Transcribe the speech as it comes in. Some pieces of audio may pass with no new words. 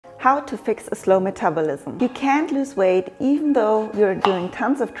How to fix a slow metabolism. You can't lose weight even though you're doing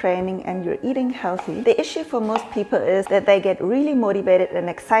tons of training and you're eating healthy. The issue for most people is that they get really motivated and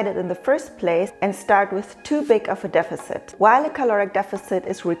excited in the first place and start with too big of a deficit. While a caloric deficit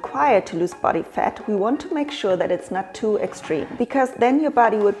is required to lose body fat, we want to make sure that it's not too extreme, because then your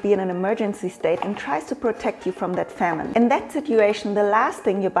body would be in an emergency state and tries to protect you from that famine. In that situation, the last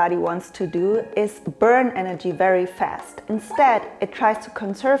thing your body wants to do is burn energy very fast. Instead, it tries to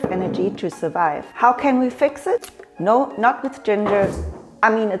conserve energy to survive. How can we fix it? No, not with ginger. I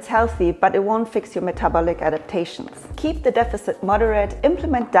mean, it's healthy, but it won't fix your metabolic adaptations. Keep the deficit moderate,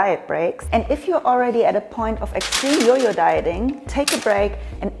 implement diet breaks, and if you're already at a point of extreme yo-yo dieting, take a break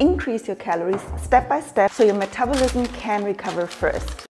and increase your calories step by step so your metabolism can recover first.